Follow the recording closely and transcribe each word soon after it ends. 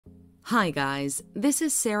Hi guys, this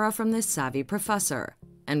is Sarah from The Savvy Professor,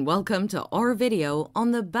 and welcome to our video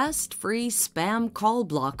on the best free spam call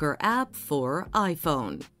blocker app for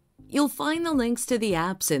iPhone. You'll find the links to the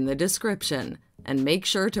apps in the description, and make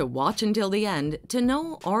sure to watch until the end to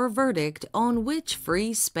know our verdict on which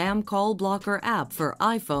free spam call blocker app for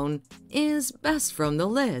iPhone is best from the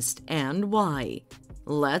list and why.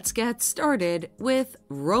 Let's get started with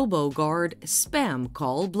RoboGuard Spam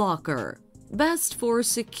Call Blocker. Best for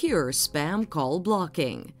secure spam call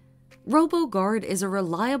blocking. RoboGuard is a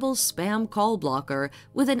reliable spam call blocker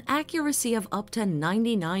with an accuracy of up to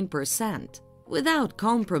 99%. Without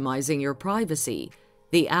compromising your privacy,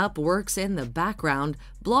 the app works in the background,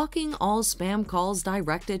 blocking all spam calls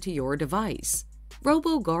directed to your device.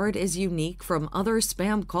 RoboGuard is unique from other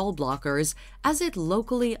spam call blockers as it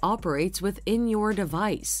locally operates within your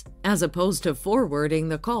device, as opposed to forwarding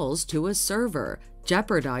the calls to a server,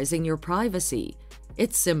 jeopardizing your privacy.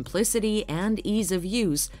 Its simplicity and ease of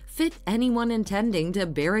use fit anyone intending to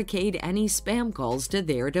barricade any spam calls to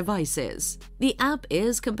their devices. The app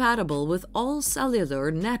is compatible with all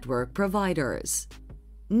cellular network providers.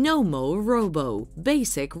 Nomorobo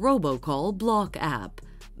Basic Robocall Block App.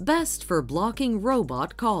 Best for blocking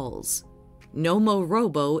robot calls.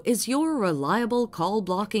 Nomorobo is your reliable call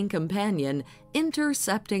blocking companion,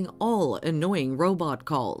 intercepting all annoying robot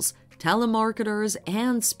calls, telemarketers,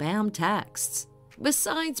 and spam texts,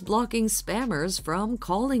 besides blocking spammers from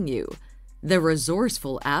calling you. The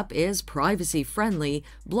resourceful app is privacy-friendly,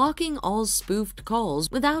 blocking all spoofed calls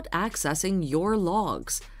without accessing your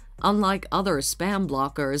logs. Unlike other spam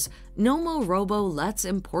blockers, Nomorobo lets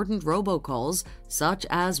important robocalls, such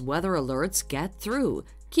as weather alerts, get through,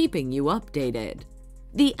 keeping you updated.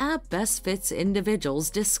 The app best fits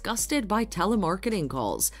individuals disgusted by telemarketing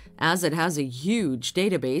calls, as it has a huge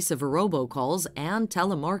database of robocalls and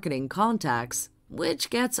telemarketing contacts,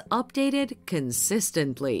 which gets updated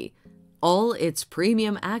consistently. All its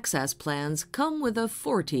premium access plans come with a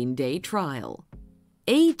 14-day trial.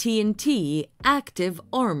 AT&T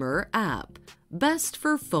ActiveArmor App. Best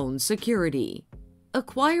for phone security.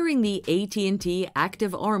 Acquiring the AT&T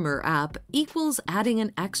ActiveArmor app equals adding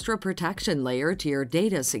an extra protection layer to your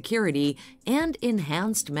data security and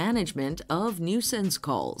enhanced management of nuisance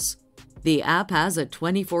calls. The app has a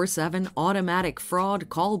 24/7 automatic fraud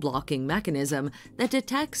call blocking mechanism that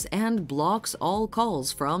detects and blocks all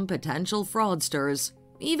calls from potential fraudsters,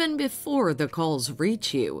 even before the calls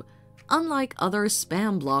reach you. Unlike other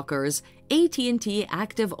spam blockers, AT&T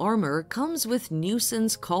ActiveArmor comes with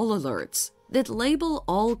nuisance call alerts that label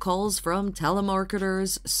all calls from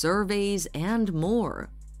telemarketers, surveys, and more.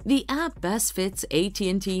 The app best fits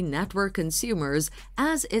AT&T network consumers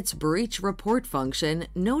as its breach report function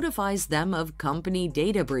notifies them of company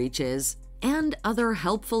data breaches and other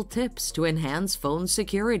helpful tips to enhance phone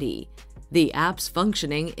security. The app's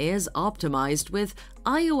functioning is optimized with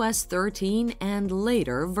iOS 13 and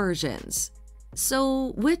later versions.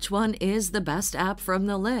 So, which one is the best app from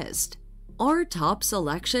the list? Our top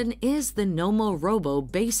selection is the Nomorobo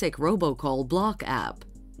Basic Robocall Block app.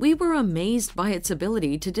 We were amazed by its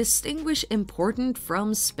ability to distinguish important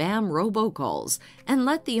from spam robocalls and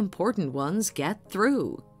let the important ones get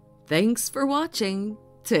through. Thanks for watching.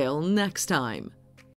 Till next time.